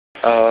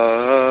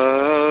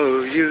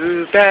Oh,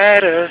 you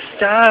better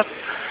stop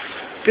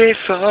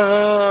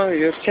before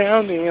you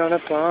tell me on a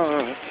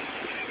pond.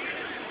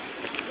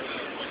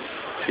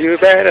 You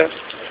better.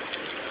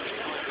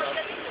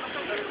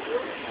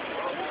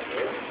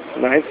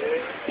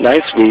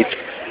 Nice weed.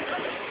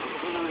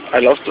 I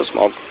love to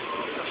smoke.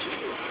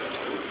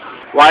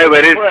 Why?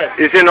 Where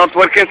is it not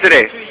working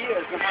today?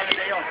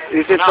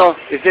 Is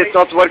it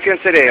not working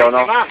today or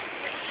no?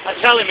 I'm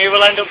telling you,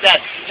 we'll end up dead.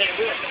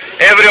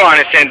 Everyone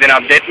is sending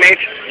update, mate.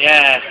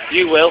 Yeah,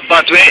 you will.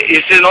 But wait,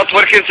 is it not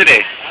working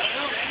today?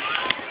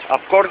 Of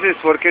course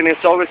it's working,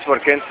 it's always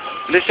working.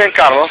 Listen,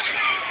 Carlos,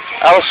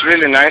 that was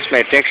really nice,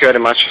 mate. Thank you very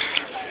much.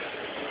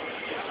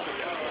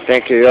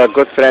 Thank you, you're a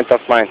good friend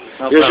of mine.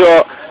 No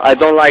Usually, I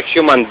don't like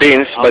human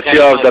beings, but okay,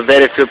 you are the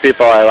very few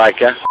people I like,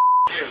 yeah?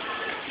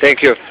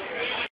 Thank you.